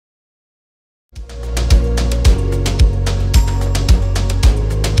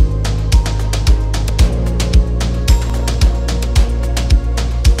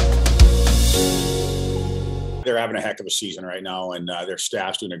having a heck of a season right now, and their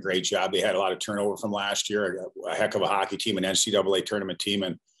staff's doing a great job. They had a lot of turnover from last year, a heck of a hockey team, an NCAA tournament team.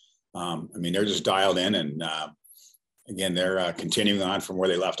 And I mean, they're just dialed in, and again, they're continuing on from where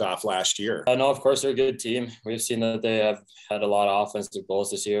they left off last year. I know, of course, they're a good team. We've seen that they have had a lot of offensive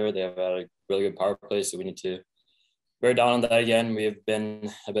goals this year. They have had a really good power play, so we need to bear down on that again. We have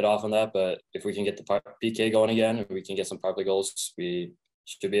been a bit off on that, but if we can get the PK going again, and we can get some power play goals, we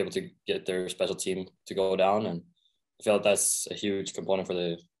should be able to get their special team to go down. And I feel like that's a huge component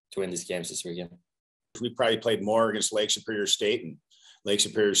to win these games this weekend. We probably played more against Lake Superior State, and Lake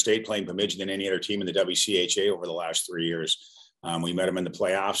Superior State playing Bemidji than any other team in the WCHA over the last 3 years. We met them in the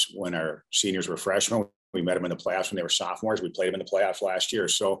playoffs when our seniors were freshmen. We met them in the playoffs when they were sophomores. We played them in the playoffs last year.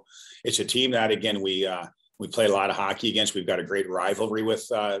 So it's a team that, again, we play a lot of hockey against. We've got a great rivalry with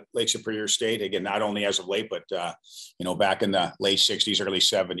Lake Superior State. Again, not only as of late, but, back in the late 60s, early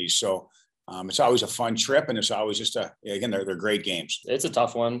 70s. So it's always a fun trip, and it's always just they're great games. It's a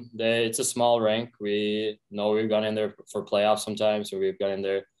tough one. It's a small rank. We know we've gone in there for playoffs sometimes, so we've gone in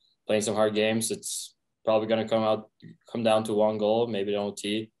there playing some hard games. It's probably going to come down to one goal, maybe an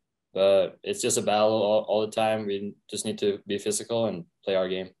OT, but it's just a battle all the time. We just need to be physical and play our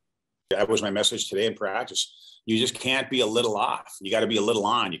game. That was my message today in practice. You just can't be a little off. You got to be a little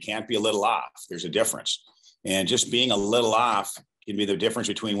on. You can't be a little off. There's a difference. And just being a little off can be the difference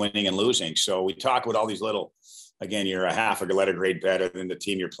between winning and losing. So we talk about all these little, again, you're a half a letter grade better than the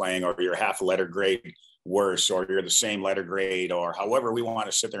team you're playing, or you're half a letter grade worse, or you're the same letter grade, or however we want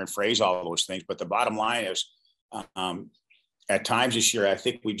to sit there and phrase all of those things. But the bottom line is, at times this year, I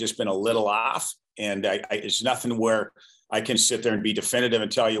think we've just been a little off, and it's nothing where I can sit there and be definitive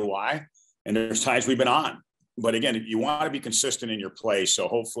and tell you why. And there's times we've been on, but again, you want to be consistent in your play. So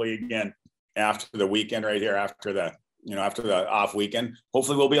hopefully, again, after the weekend right here, after the off weekend,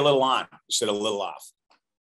 hopefully we'll be a little on instead of a little off.